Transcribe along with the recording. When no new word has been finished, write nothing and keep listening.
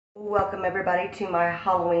Welcome everybody to my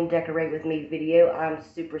Halloween Decorate With Me video. I'm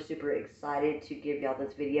super excited to give y'all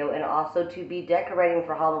this video and also to be decorating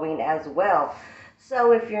for Halloween as well.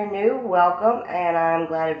 So if you're new, welcome, and I'm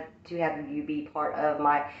glad to have you be part of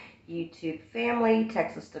my YouTube family,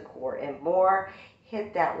 Texas Decor and more.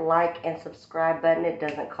 Hit that like and subscribe button. It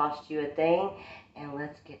doesn't cost you a thing. And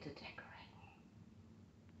let's get to decorating.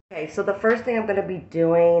 Okay, so the first thing I'm going to be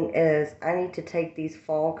doing is I need to take these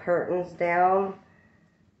fall curtains down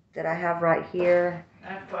that I have right here.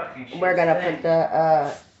 We're gonna put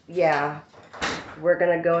the we're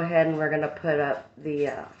gonna go ahead and we're gonna put up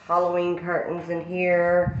the Halloween curtains in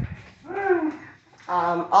here.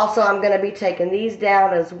 Also, I'm gonna be taking these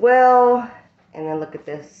down as well. And then look at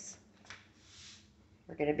this.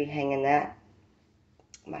 We're gonna be hanging that,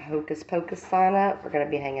 my Hocus Pocus sign up. We're gonna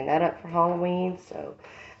be hanging that up for Halloween. So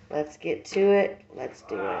let's get to it. Let's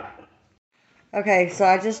do it. Okay, so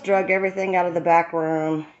I just drug everything out of the back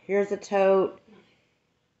room. Here's a tote.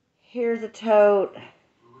 Here's a tote.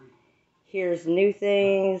 Here's new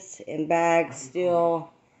things in bags still.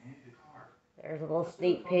 There's a little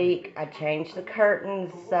sneak peek. I changed the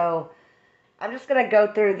curtains. So I'm just going to go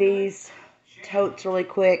through these totes really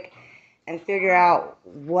quick and figure out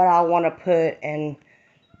what I want to put and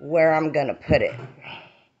where I'm going to put it.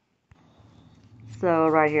 So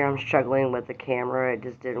right here I'm struggling with the camera. It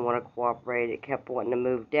just didn't want to cooperate. It kept wanting to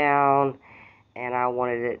move down. And I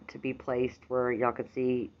wanted it to be placed where y'all could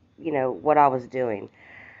see, you know, what I was doing.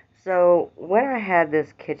 So when I had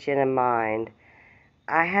this kitchen in mind,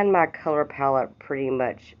 I had my color palette pretty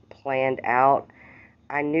much planned out.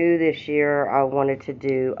 I knew this year I wanted to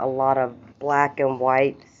do a lot of black and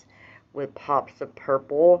whites with pops of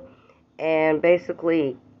purple. And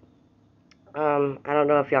basically, I don't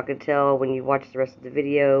know if y'all can tell when you watch the rest of the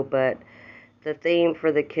video, but the theme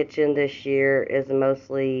for the kitchen this year is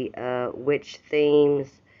mostly witch themes.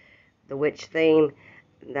 The witch theme,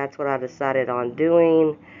 that's what I decided on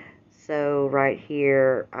doing. So right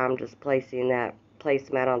here, I'm just placing that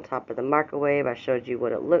placemat on top of the microwave. I showed you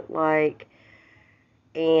what it looked like.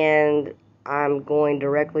 And I'm going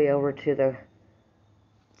directly over to the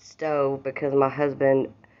stove because my husband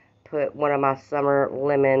put one of my summer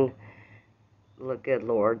lemon, look, good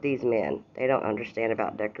Lord, these men, they don't understand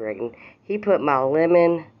about decorating. He put my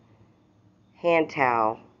lemon hand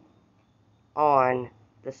towel on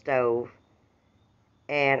the stove.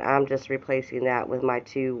 And I'm just replacing that with my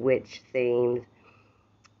two witch themed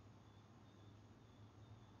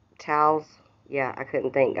towels. Yeah, I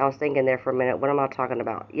couldn't think. I was thinking there for a minute. What am I talking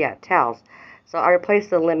about? Yeah, towels. So I replaced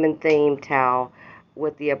the lemon themed towel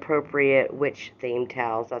with the appropriate witch themed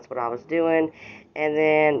towels. That's what I was doing. And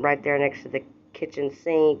then right there next to the kitchen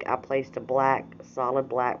sink, I placed a solid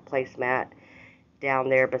black placemat down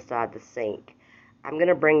there beside the sink. I'm going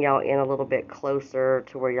to bring y'all in a little bit closer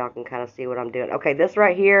to where y'all can kind of see what I'm doing. Okay, this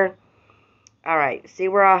right here. Alright, see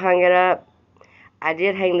where I hung it up? I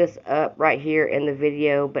did hang this up right here in the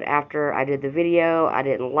video, but after I did the video, I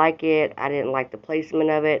didn't like it. I didn't like the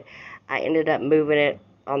placement of it. I ended up moving it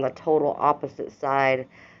on the total opposite side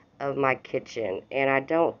of my kitchen. And I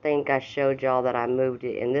don't think I showed y'all that I moved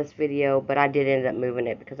it in this video, but I did end up moving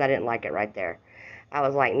it because I didn't like it right there. I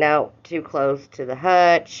was like, no, too close to the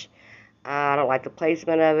hutch. I don't like the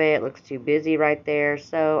placement of it. It looks too busy right there.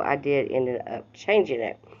 So I did end up changing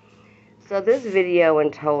it. So this video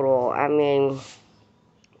in total, I mean,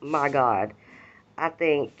 my God, I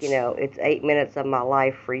think, you know, it's 8 minutes of my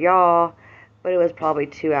life for y'all, but it was probably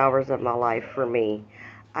 2 hours of my life for me.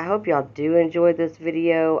 I hope y'all do enjoy this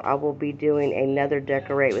video. I will be doing another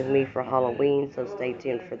Decorate With Me for Halloween, so stay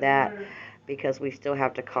tuned for that, because we still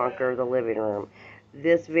have to conquer the living room.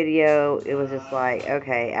 This video, it was just like,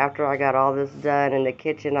 okay, after I got all this done in the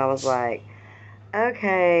kitchen, I was like,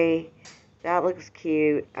 okay, that looks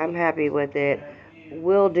cute. I'm happy with it.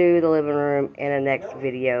 We'll do the living room in a next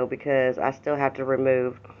video because I still have to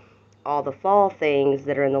remove all the fall things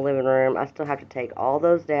that are in the living room. I still have to take all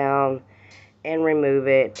those down and remove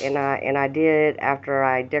it. And I did, after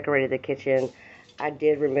I decorated the kitchen, I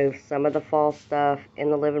did remove some of the fall stuff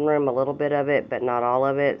in the living room, a little bit of it, but not all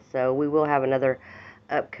of it. So we will have another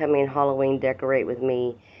upcoming Halloween Decorate With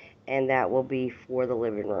Me, and that will be for the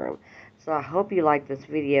living room. So I hope you like this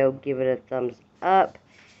video. Give it a thumbs up.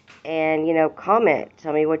 And, you know, comment.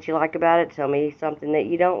 Tell me what you like about it. Tell me something that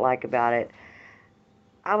you don't like about it.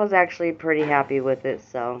 I was actually pretty happy with it,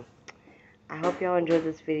 so I hope y'all enjoyed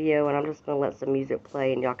this video, and I'm just going to let some music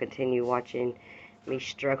play, and y'all continue watching me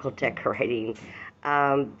struggle decorating.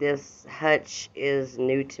 This hutch is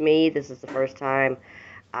new to me. This is the first time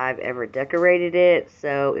I've ever decorated it,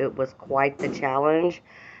 so it was quite the challenge.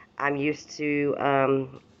 I'm used to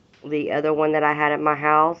the other one that I had at my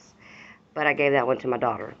house, but I gave that one to my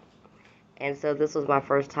daughter. And so this was my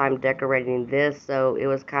first time decorating this, so it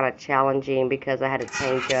was kind of challenging because I had to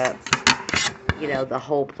change up, the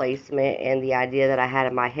whole placement and the idea that I had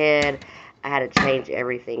in my head. I had to change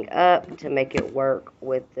everything up to make it work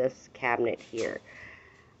with this cabinet here.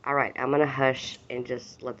 Alright, I'm going to hush and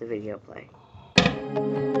just let the video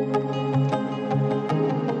play.